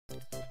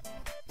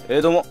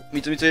どうも、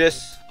みつみついで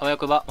す。あわよ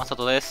くばマサ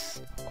トで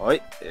す。は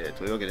い、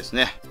というわけです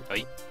ね。は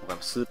い。今回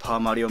もスーパー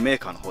マリオメー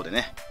カーの方で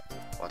ね、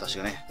私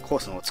がね、コー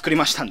スの方を作り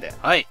ましたんで、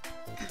はい。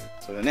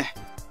それをね、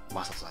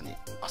マサトさんに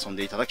遊ん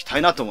でいただきた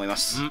いなと思いま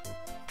す。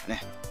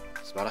ね、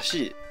素晴ら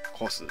しい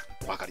コース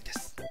ばかりで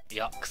す。い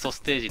や、クソス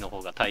テージの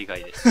方が大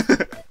概です。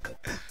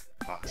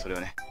それ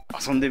をね、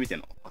遊んでみて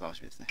のお楽し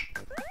みですね。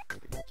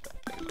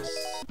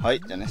はい、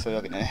じゃあね、そういう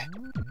わけでね、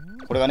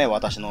これがね、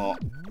私の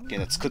現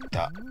在作っ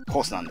た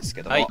コースなんです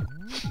けども、はい、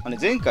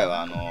前回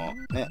は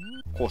ね、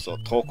コースを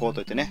投稿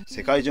といってね、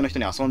世界中の人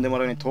に遊んでも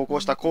らうように投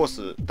稿したコー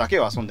スだけ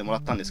を遊んでもら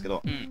ったんですけ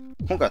ど、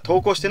今回は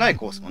投稿してない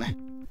コースもね、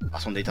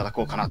遊んでいただ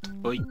こうかなと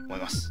思い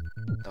ます。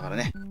だから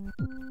ね、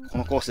こ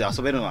のコースで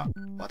遊べるのは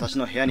私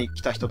の部屋に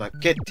来た人だ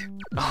けっていう、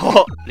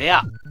レ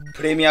ア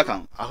プレミア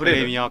感あふれる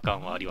プレミア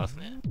感はあります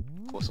ね。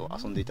コースを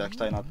遊んでいただき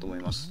たいなと思い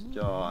ます。じ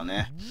ゃあ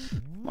ね、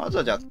まず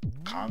はじゃあ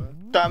簡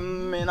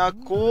単めな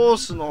コー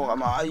スの方が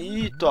まあ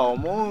いいとは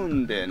思う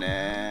んで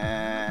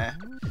ね。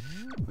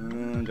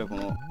じゃあこ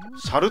の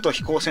猿と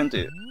飛行船と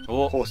いう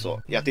コース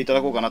をやっていた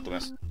だこうかなと思い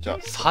ます。じゃあ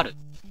猿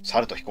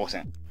と飛行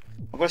船、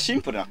これシ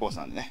ンプルなコース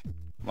なんでね、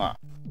まあ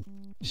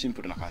シン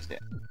プルな感じで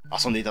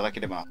遊んでいただけ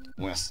ればなと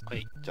思います。は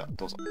い、じゃあ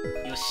どうぞ。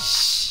よ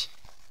し。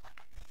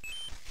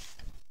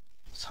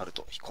猿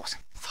と飛行船。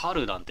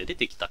猿なんて出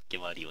てきたっけ、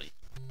マリオに。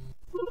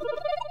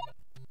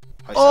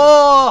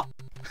は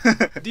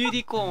い、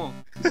DD コー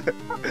ン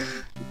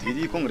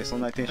DD コングでそ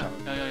んなにテンション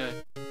上がる。いやち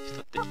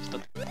ょっと待っ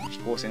て。飛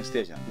行船ス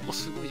テージなんで。お、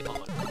すごいじゃん。あ、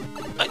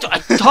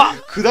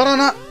くだら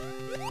な。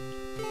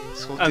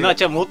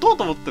じゃあ持とう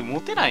と思って持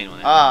てないの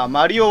ね。マ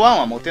リオ1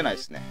は持てない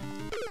ですね。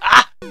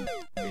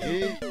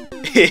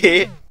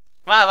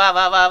ま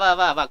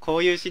あ、こ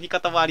ういう死に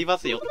方もありま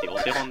すよっていうお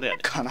手本だよ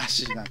ね。悲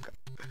しい、なんか。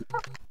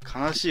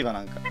悲しいわ、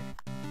なんか。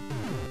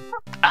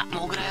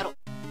モグラやろ。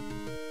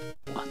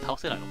倒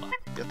せないのか。い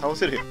や、倒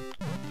せるよ。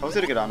倒せ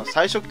るけど、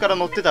最初から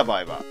乗ってた場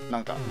合は、な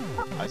んか、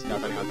あいつに当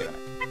たりはけがな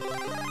い。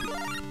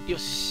よ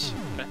し。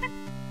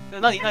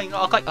何赤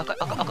い。いった。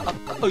赤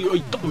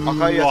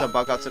いやつは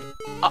爆発する。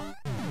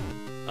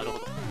なるほ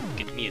ど。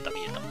見えた。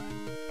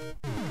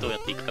どうや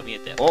っていくか見え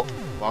たよ。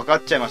分か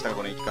っちゃいましたか、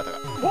この生き方が。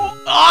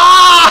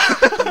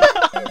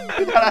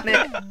だからね、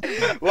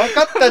分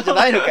かったんじゃ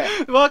ないのかよ。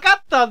分か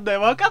ったんだ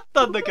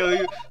けど、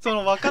そ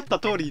の分かった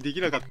通りにで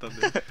きなかったん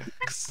だよ。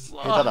くそ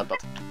下手だった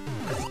と。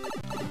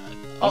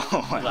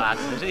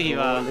ずるい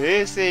わ。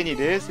冷静に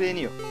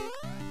よ。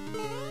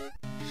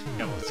い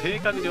やもう性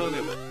格上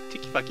でもテ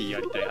キパキや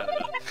りたい派だ。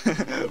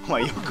お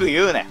前よく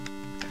言うね。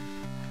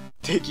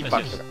テキ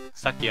パキとか。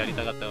さっきやり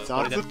たかったの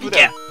これでいけ。違う。危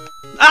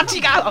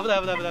ない。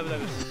オッ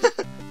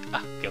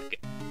ケ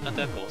ー。なん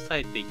となく抑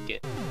えていけ。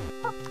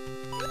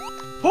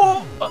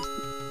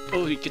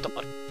いけた。あ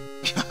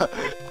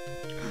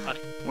れ。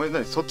お前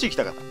何、そっち行き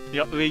たかった？い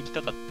や、上行き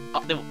たかっ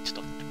た。でもち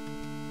ょっと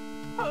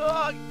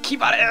待って。決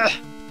まれ。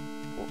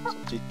そっ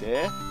ち行っ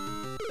て。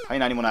はい、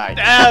何もない。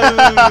何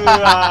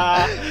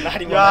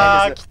も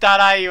ないです。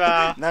汚い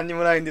わ。何に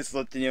もないんです、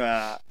そっちに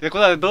は。で、こ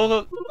れは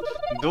ど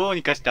う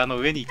にかして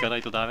上に行かな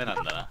いとダメなん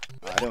だな。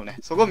でもね、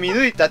そこ見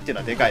抜いたっていう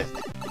のはでかいです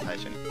ね、最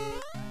初に。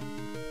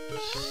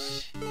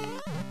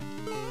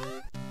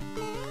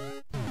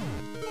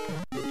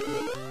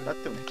だっ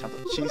てもね、ちゃんと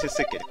親切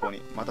設計でここ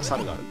にまた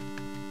猿がある。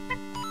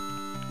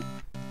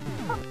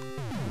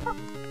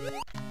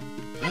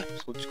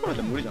そっちからじ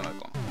ゃ無理じゃないか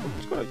な。こ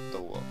っちから行った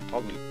方が多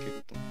分いけ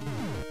ると思う。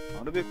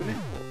なるべくね、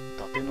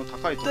打点の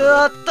高いとこ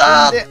ろ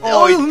で。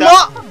いっ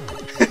た。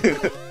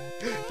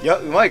いや、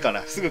うまいか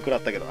な。すぐ食ら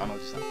ったけど、あのお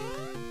じさん。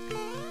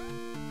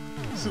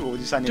すぐお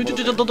じさんに戻っ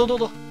て。どう。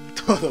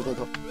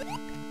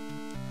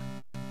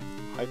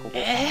はい、ここ。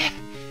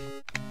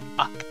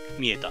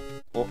見えた。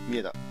見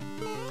えた。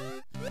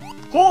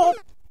ほう。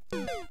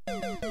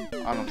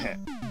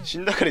死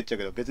んだから言っちゃう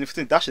けど、別に普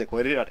通にダッシュで超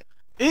えれられ。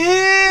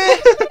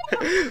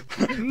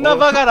な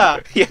バカな。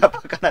いや、バ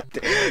カなっ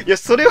て。いや、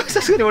それは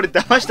さすがに俺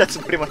騙したつ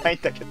もりもない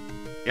んだけど。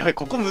やばい、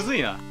ここむず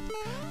いな。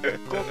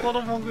ここ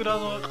のモグラ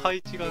の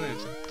配置がね、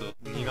ちょっ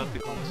と苦手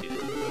かもしれない。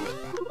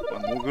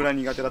モグラ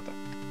苦手だったの。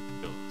よ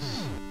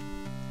し。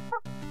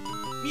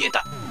見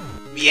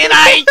え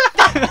ない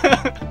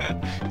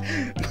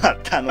ま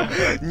た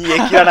煮え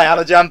切ら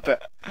ないジャンプ。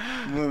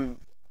もう、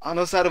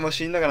猿も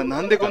死んだから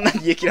なんでこんなに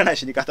煮え切らない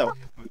死に方を。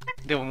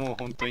でももう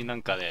本当にな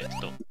んかね、ち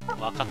ょっと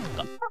分かっ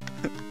た。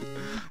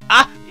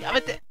や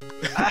めて。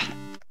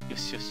よ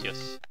し。ず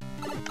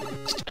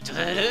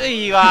る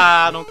い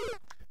わ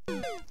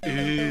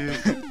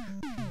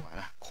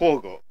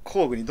工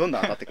具にどんど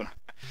ん当たってくな。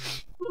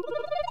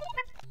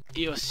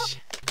よし。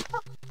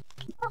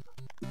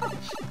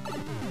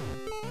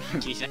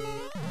気にしない。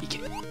い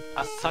け。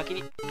先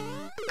に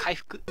回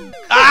復。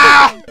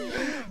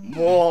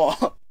も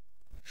う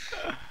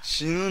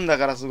死ぬんだ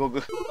からすご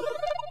く。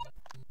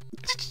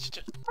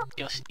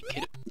よし、い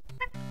ける。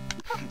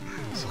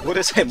そこ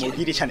でさえも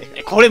ぎりじゃね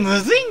えか。これむ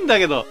ずいんだ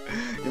けど。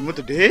いや、もっ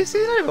と冷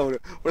静になれば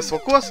俺そ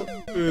こは汚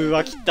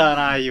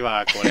い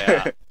わ、こ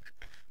れ。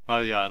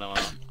マジハン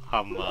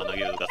マー投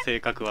げるとか性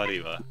格悪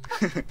いわ。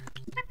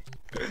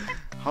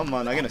ハン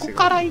マー投げのここ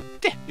から行っ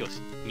て、よし、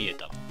見え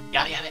たわ。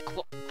やべやべ、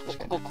こ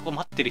こ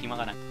待ってる暇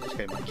がない。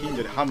確かに、近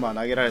所でハンマー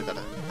投げられた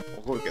ら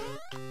怒るけど。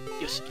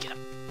よし、いけた。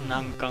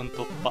難関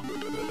突破。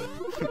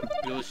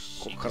よ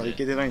し。ここから行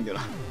けてないんだよ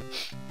な。こ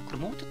れ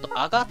もうちょっと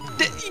上がっ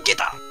て、いけ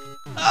た。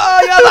あ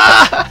ー、や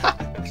だ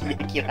逃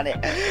げ切ら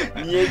ねえ。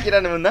逃げ切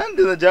らねえ。もうなん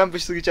でジャンプ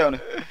しすぎちゃうの。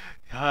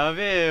や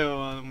べえ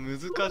よ、難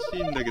し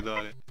いんだけど、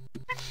あれ。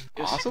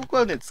あそこ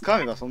はね、掴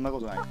めばそんなこ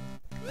とない。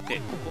で、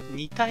ここ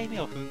2体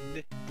目を踏ん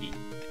でいい。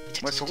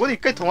お前そこで一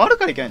回止まる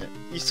からいけないんじゃ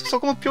ん。いっそそ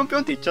こもぴょんぴょ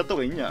んっていっちゃった方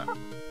がいいんじゃない？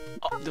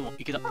あ、でも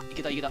いけた。う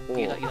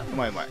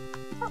まいうまい。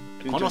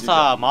この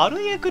さ、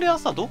丸いエクレア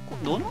さ、ど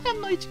の辺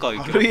の位置か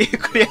丸いエ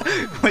クレア、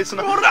お前そ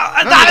の、ほら、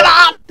ダメ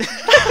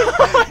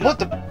だもっ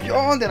とぴょ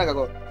ーんってなんか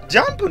こう、ジ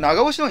ャンプ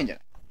長押しの方がいいんじゃ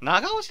な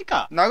い？長押し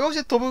か。長押し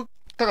で飛ぶ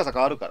高さ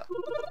変わるから。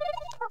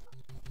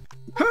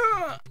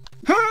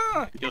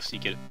よし、い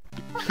ける。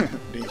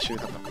練習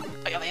だと。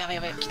あ、やばい、汚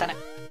い。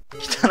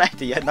汚いっ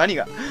て、いや、何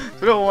が？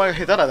それはお前が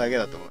下手なだけ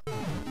だと思う。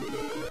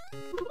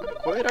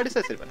超えられさ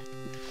えすればね、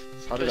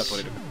猿が取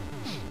れる。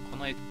こ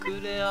のエ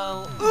クレア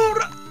を、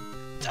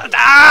下手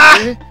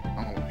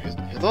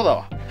だ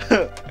わ。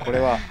これ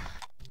は。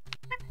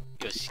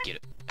よし、いけ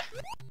る。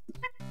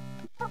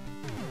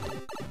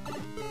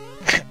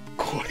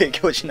恒例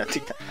行事になっ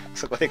てきた。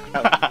そこで食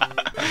ら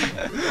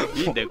う。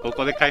いいんだよ、こ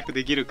こで回復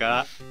できるか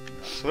ら。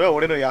それは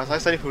俺の優し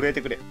さに震え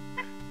てくれ。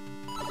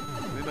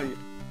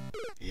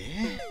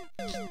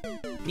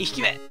2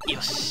匹目。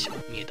よし、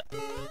見えた。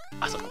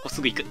あ、そう、ここす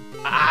ぐ行く。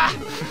ああ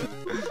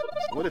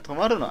そこで止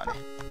まるのはね、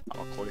あん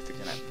ま効率的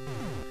じゃない。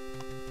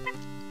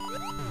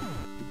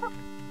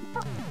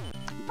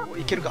お、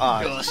いけるか。あ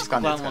あ、よし、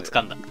ここはもう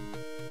掴んだ。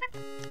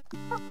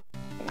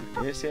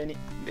冷静に。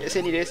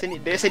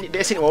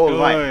おお、う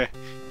まい。ち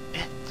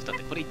ょっと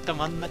待って、これ一旦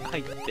真ん中入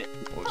って、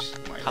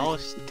倒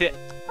して、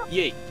イ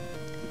エイ。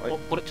お、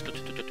これ、ちょっ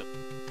と。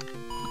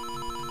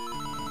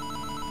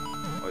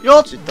や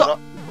った。ど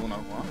うな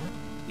のかな。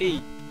へ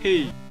い。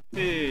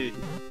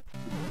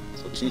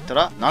そっちに行った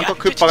ら、なんと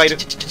クッパがいる。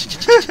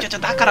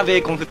だからベ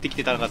ーコン降ってき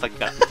てたのがさっき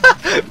から。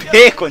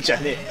ベーコンじゃ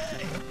ねえ。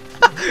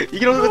生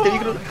きろ、なん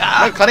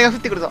か金が降っ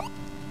てくるぞ。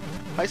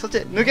はい、そっち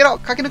抜けろ、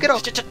駆け抜けろ。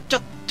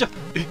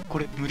こ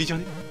れ無理じゃ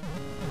ね？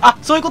あ、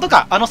そういうこと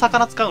か。あの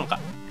魚使うのか。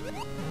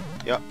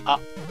いや、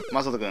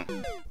マサト君、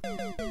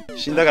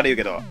死んだから言う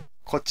けど、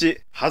こっ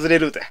ち外れ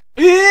ルートや。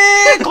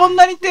こん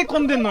なに手込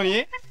んでんの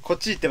に？こっ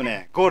ち行っても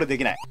ね、ゴールで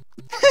きない。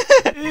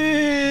ご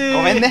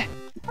めんね。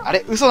あ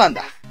れ、嘘なん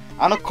だ。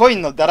あのコイ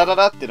ンのダラダ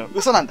ラっていうの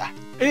嘘なんだ。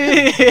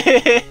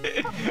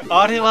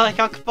あれは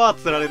 100%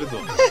 釣られるぞ。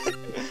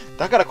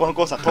だからこの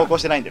コースは投稿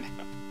してないんだよね。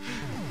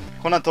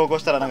こんなん投稿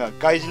したらなんか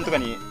外人とか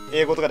に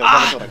英語とかで怒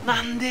られそうだけど。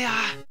なんでや。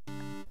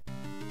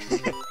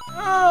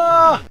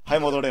はい、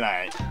戻れ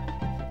ない。汚いよ。そ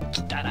っ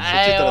ち行った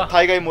ら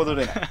大概戻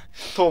れない。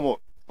と思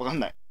う。わかん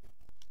ない。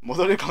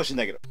戻れるかもしれ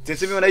ないけど、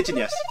絶妙な位置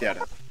にはしてあ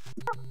る。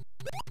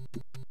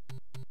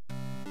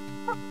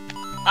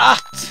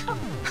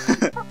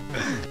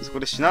そこ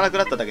で死ななく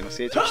なっただけの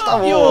成長した。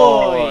お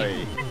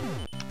ーい。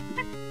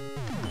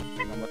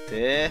頑張っ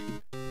て。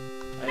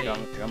はい、頑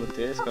張っ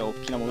て。そこから大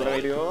きなモグラが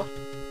いるよ。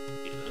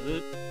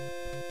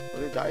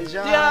これ大事じ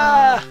ゃん。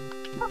あ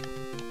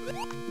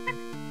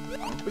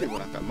のクリボー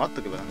なんか待っ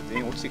とけばなんか全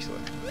員落ちてきそう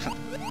だ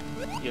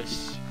ね。よ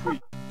し。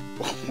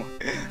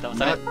騙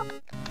され。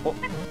お、こ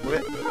れ、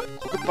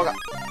コクッ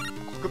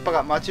パ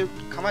が街を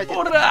構えてる。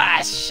おら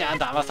ーしゃ、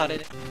騙され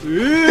る。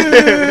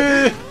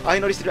相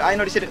乗りして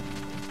る。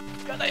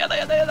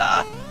や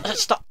だ。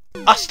下。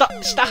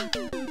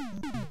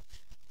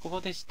こ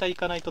こで下行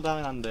かないとダ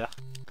メなんだよ。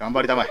頑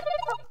張りたまえ。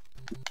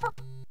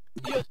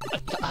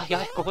や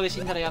ばい、ここで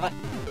死んだらやばい。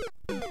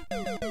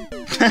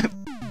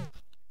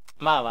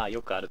まあ、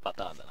よくあるパ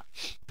ターンだな。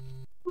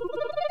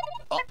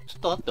あ、ちょっ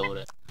と待って、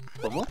俺。こ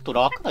れもっと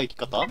楽な生き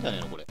方あんじゃね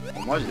えのこれ。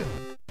マジで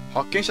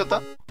発見しちゃっ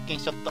た。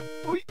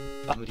おい。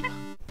あ、無理だ。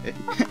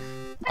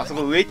あそ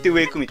こ上行って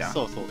上行くみたいな。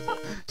そう。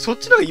そっ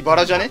ちの方が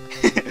茨じゃね。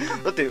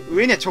だって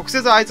上には直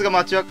接あいつが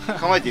街は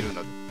構えているん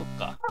だって。そっ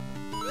か。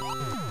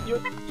い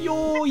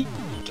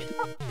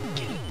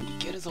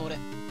けるぞ俺。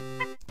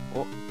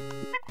お、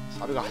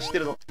猿が走って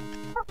るぞ。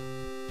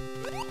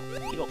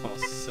この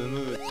スム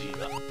ー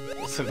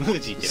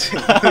ジーってス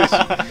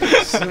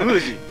ムー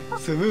ジ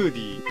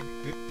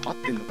ー合っ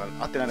てんのか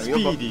な、合ってないのか、ス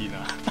ピーディー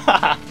な。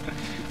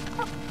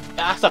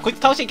あ、さあこいつ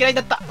倒しちゃいけないん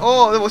だった。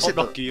おお、でも落ちて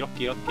た。ラッキー。は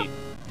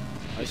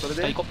い、それ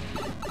ではい、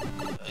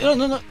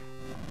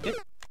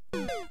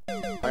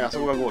あそ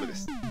こがゴールで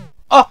す。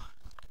あ、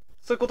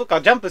そういうこと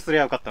か。ジャンプすり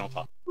ゃよかったの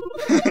か。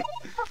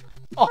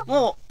あ、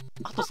も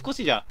うあと少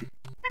しじゃん。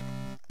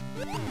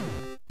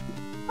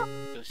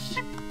よし。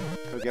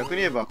逆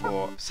に言えば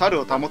こう猿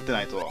を保って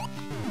ないと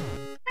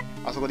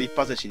あそこで一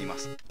発で死にま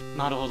す。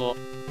なるほど。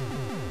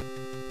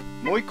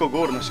もう一個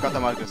ゴールの仕方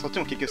もあるけど、そっち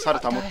も結局猿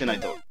保ってない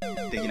と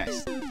できないで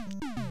す。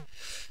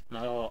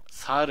なるほど。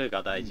猿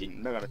が大事。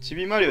だからち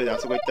びマリオであ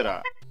そこ行った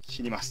ら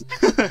死にます。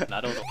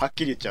なるほど。はっ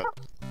きり言っちゃう。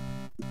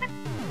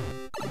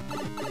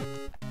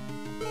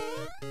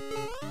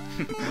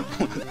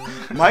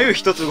眉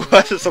一つ動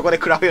かずそこで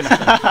食らうようになっ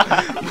た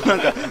もうなん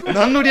か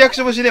何のリアク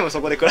ションもしねえもん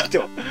そこで食らって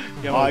も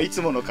い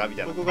つものかみ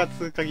たいな。ここが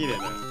通過儀礼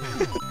だよ。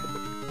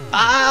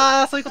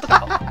あー、そういうこと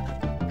か。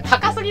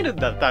高すぎるん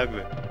だ、多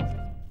分。オッ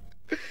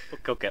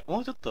ケーオッケー。も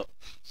うちょっと。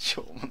し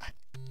ょうもない。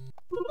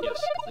よ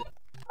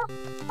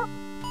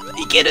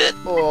し。いける。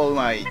おー、う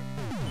まい。ちょ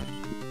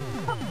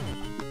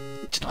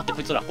っと待って、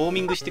こいつらホーミ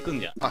ングしてくん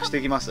じゃん。あ、し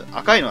てきます。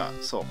赤いのは、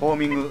そう、ホー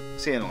ミング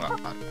性能がある。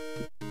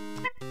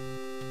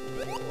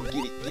おー、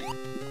ギリ、ギリ。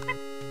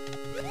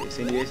冷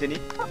静に冷静に。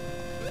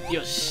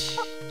よし。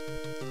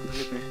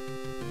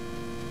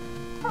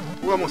こ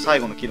こがもう最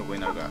後のキノコに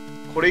なるから、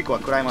これ以降は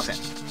食らえません。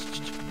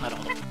なる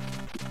ほど。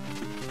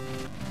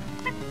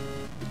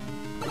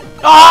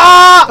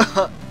あ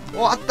あ終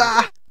わっ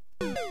た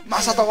マ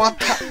サト終わっ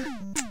た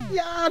い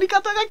やー、やり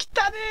方が汚ね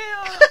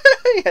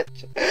いや、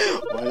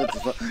お前だって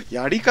さ、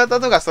やり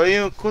方とかそうい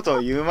うこと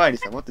を言う前に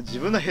さ、もっと自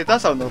分の下手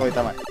さを除い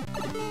たまえ。えよ。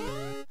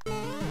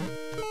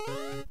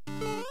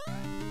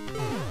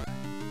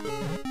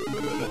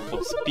もうこ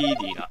うスピーディ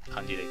ーな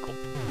感じでいこ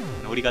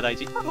う。ノリが大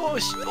事。よー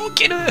し、い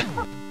ける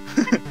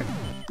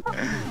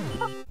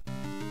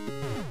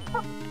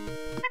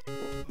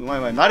うまい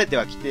うまい、慣れて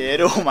はきて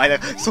るお前だ。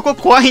そこ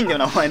怖いんだよ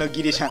な、お前の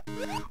ギリジャン。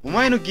お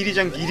前のギリ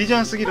ジ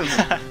ャンすぎるんだよ。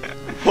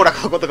ほら、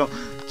こことかも。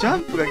ジャ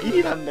ンプがギ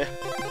リなんだよ。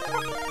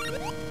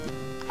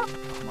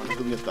また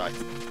飛び出た、あいつ。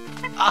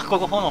あ、こ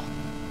こ炎。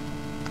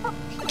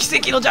奇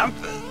跡のジャン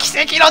プ奇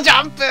跡のジ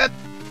ャンプ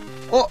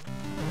お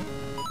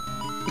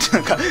な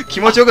んか、気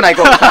持ちよくない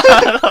こう。な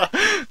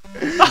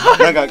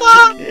んか、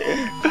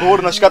ボー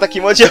ルの仕方気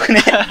持ちよく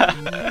ね。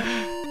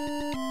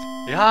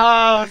い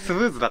やー、ス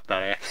ムーズだった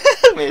ね。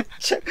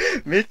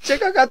めっちゃ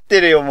かかっ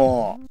てるよ、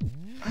も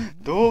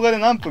う。動画で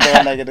何分かわ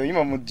かんないけど、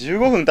今もう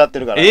15分経って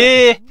るから、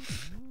ね。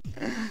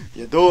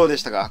いや、どうで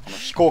したかこの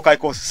非公開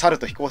コース、猿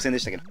と飛行船で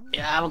したけど。い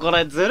やー、もうこ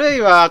れずる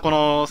いわ。こ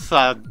の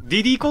さ、デ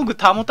ィディコング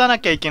保たな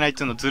きゃいけないっ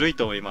ていうのずるい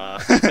と思い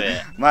ます。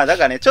まあだ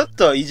からね、ちょっ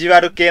と意地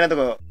悪系なと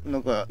こ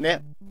の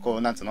ね、こ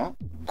う、なんつうの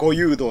ご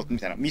誘導み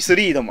たいな、ミス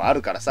リードもあ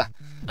るからさ。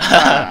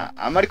まあ、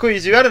あんまりこういう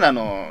意地悪な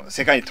の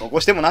世界に投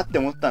稿してもなって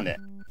思ったんで、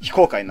非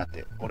公開になっ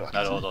ておるわけ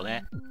です、ね。なるほど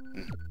ね。う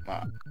ん、ま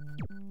あ、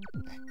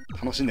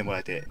楽しんでもら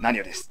えて何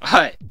よりです。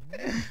はい。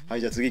は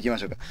い、じゃあ次行きま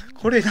しょうか。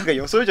これなんか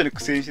予想以上に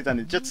苦戦してたん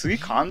で、じゃあ次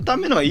簡単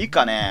めのがいい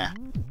かね。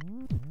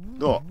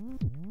ど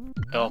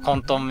いや、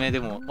簡単めで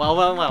も。ま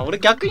あ、俺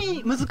逆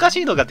に難し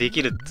いのがで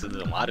きるっつう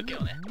のもあるけ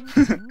どね。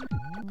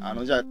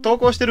じゃあ投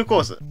稿してるコ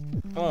ース。う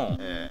ん。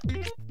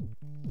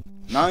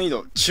難易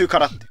度中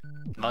辛って。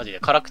マジで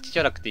辛口じ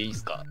ゃなくていいん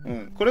すか？う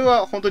ん。これ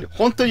は本当に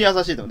優し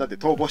いと思う。だって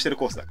投稿してる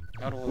コースだか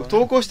ら。なるほど、ね。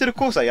投稿してる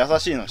コースは優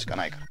しいのしか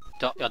ないから。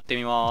じゃあ、やって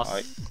みまーす。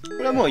はい。こ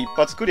れはもう一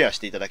発クリアし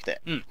ていただきた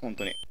い。うん。本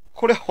当に。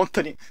これ本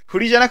当に、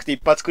振りじゃなくて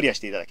一発クリアし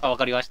ていただきたい。あ、わ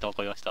かりました。はい。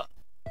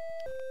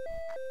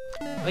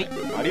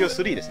マリオ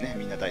3ですね。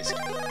みんな大好き。あ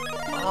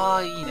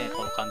ー、いいね。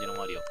この感じの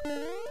マリオ。ち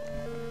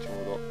ょ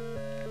う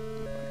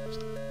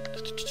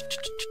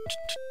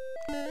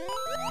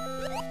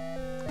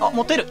ど。あ、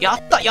持てるや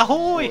ったヤッ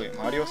ホーい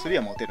マリオ3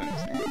は持てるんで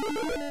すね。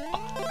あ、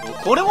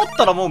これ持っ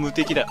たらもう無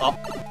敵だよ。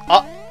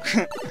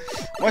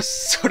お前、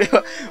それ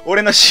は、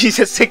俺の親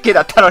切設計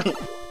だったのに。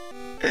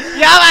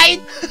やばい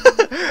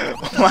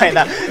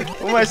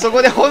お前そ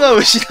こで炎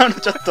失うの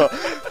ちょっと、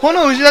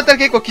炎失ったら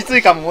結構きつ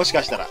いかも、もし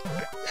かしたら。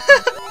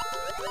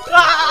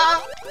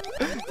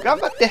頑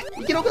張って、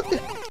生き残って、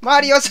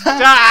マリオさん。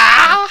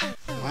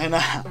お前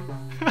な、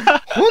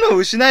炎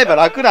失えば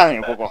楽なん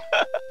よ、ここ。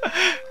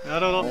な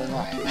るほど。お前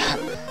な、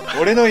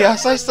俺の優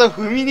しさを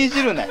踏みに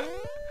じるね。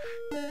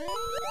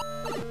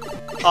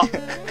あ、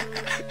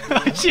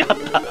違った。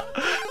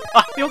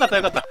あ、よかった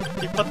よかった。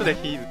一発で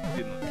火出る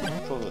の。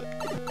そう。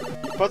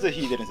一発で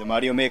火出るんですよ、マ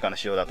リオメーカーの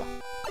仕様だと。は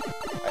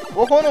い、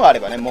5炎あれ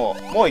ばね、も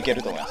ういけ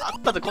ると思います。あ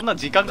ったってこんな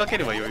時間かけ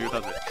れば余裕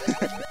だぜ。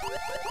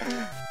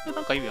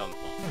なんか意味あるの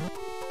か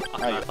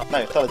な。な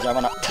いよ、ただ邪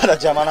魔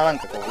ななん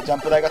かこう、ジャン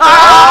プ台が。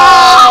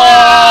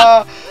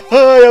ああ、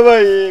やば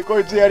い、こ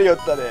いつやりよっ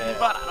たで。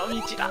茨の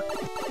道だ。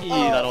いい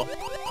だろ。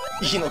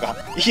いいの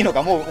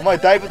か、もうお前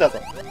だいぶだぞ。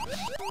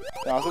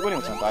あそこに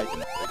もちゃんとアイテ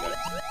ム置いてあ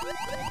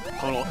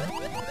ります。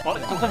あれ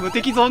ここ無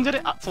敵ゾーンじゃ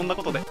ね？あ、そんな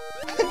ことで。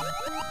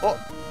おい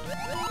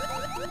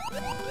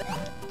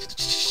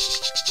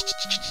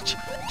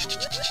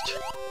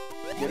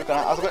けるか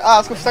な。あ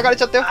そこ塞がれ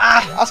ちゃったよ。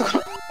あそ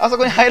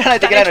こに入らない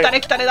といけないの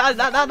に。来たね、なん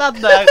だよ。や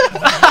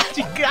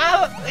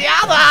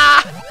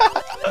だ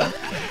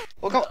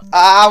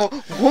もう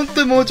本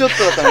当にもうちょっ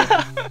とだったのに。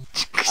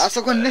あ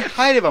そこにね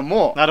入れば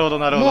もう、なるほど。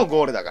もう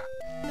ゴールだから。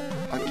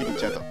はっきり言っ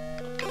ちゃうと。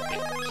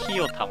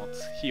火を保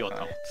つ。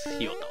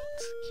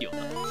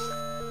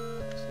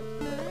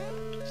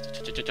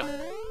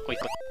こい。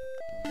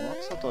マ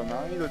サトは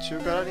難易度中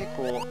からに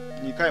こう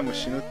2回も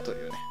死ぬと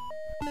いうね。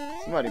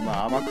つまり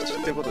まあ甘口っ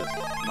てことです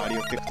よ、マリ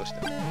オテクとして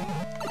は。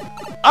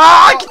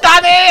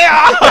汚ねえ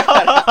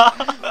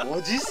よ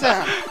おじ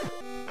さん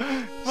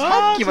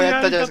さっきもや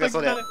ったじゃないですか、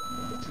それ。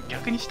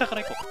逆に下か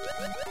ら行こう。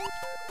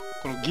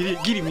このギ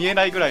リ見え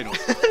ないぐらいの。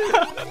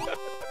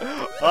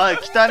おい、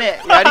汚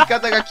ねえ。やり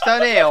方が汚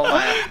ねえよ、お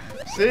前。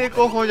成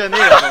功法じゃね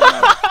えよ、そん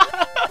なの。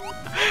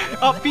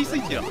あ、P ス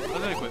イッチだ。あ、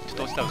なにこれ、ちょっ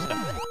と押した押した。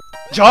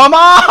邪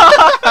魔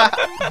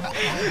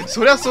ー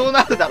そりゃそう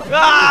なるだろ。う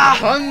わ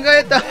考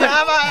えた。や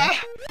ば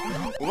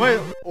お前、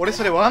俺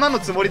それ罠の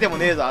つもりでも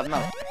ねえぞ、あんな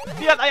の。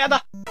い。やだや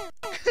だ。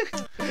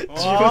自分で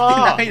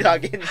難易度上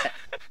げんなよ。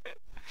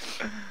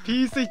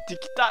P スイッチ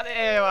汚ね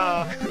え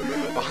わ。あん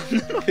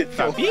なの別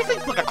に。P スイッ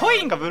チとかコ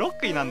インがブロッ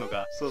クになるの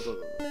か。そうそうそ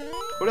う。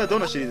これはど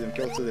のシリーズも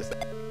共通です。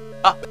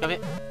あ、やべ。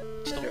ち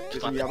ょっと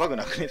別にやばく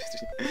なくね、別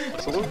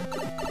に。そこ。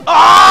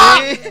あ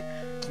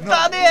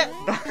あ、汚ね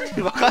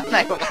え。わかん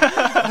ないわ。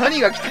何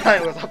が汚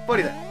いのかさっぱ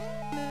りだよ。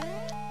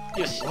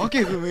よし。わ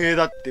け不明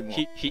だってもう。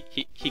火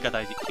が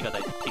大事、火が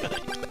大事、火が大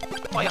事。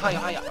はいはい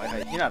はいはい。はいは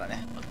い、火なら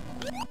ね。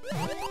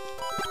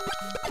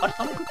あれ、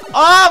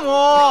ああ、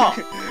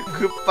も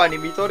クッパに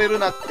見とれる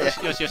なって。う。よし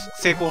よしよし、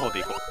成功法で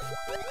いこ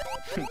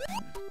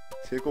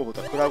う。成功法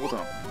とは食らうこと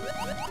なの。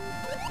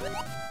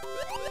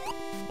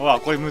うわ、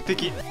これ無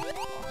敵。あ、そ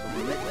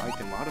こね、アイ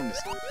テムもあるんで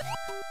すよ。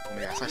こ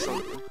の優しさ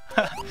で。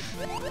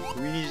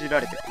踏みにじら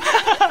れて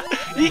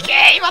る。いけ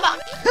ー、今だ。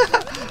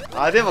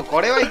あ、でもこ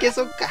れはいけ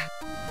そっか。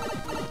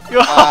い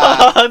や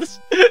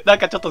ー、なん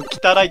かちょっと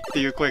汚いって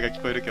いう声が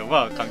聞こえるけど、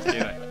まあ関係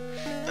ない。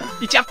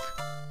1アップ。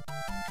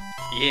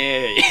イ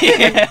エ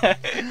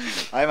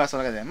ーイ。はい、まあそん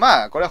な感じで。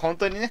まあ、これは本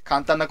当にね、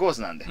簡単なコー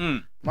スなんで。う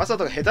ん。マサ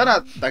トが下手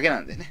なだけな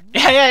んでね。い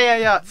やいやいや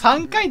いや、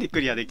3回で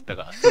クリアできた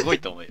から、すごい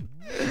と思うよ。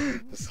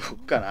そっ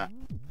かな。は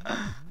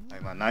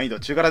い、まあ難易度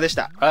中辛でし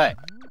た。はい。